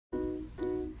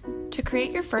To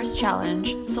create your first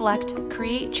challenge, select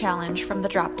Create Challenge from the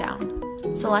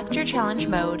drop-down. Select your challenge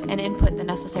mode and input the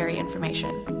necessary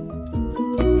information.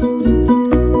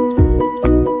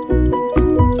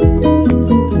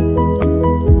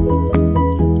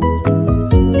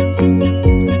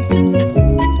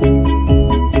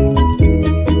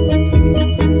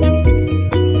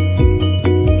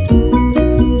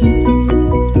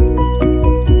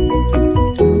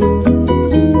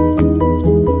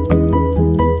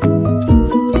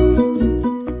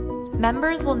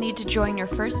 Members will need to join your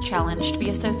first challenge to be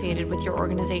associated with your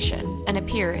organization and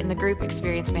appear in the Group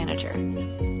Experience Manager.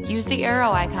 Use the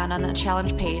arrow icon on the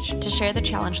challenge page to share the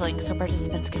challenge link so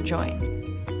participants can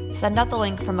join. Send out the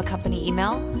link from a company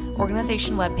email,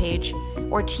 organization webpage,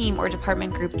 or team or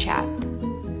department group chat.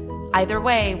 Either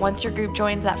way, once your group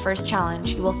joins that first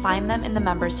challenge, you will find them in the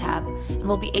Members tab and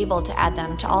will be able to add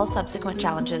them to all subsequent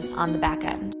challenges on the back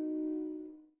end.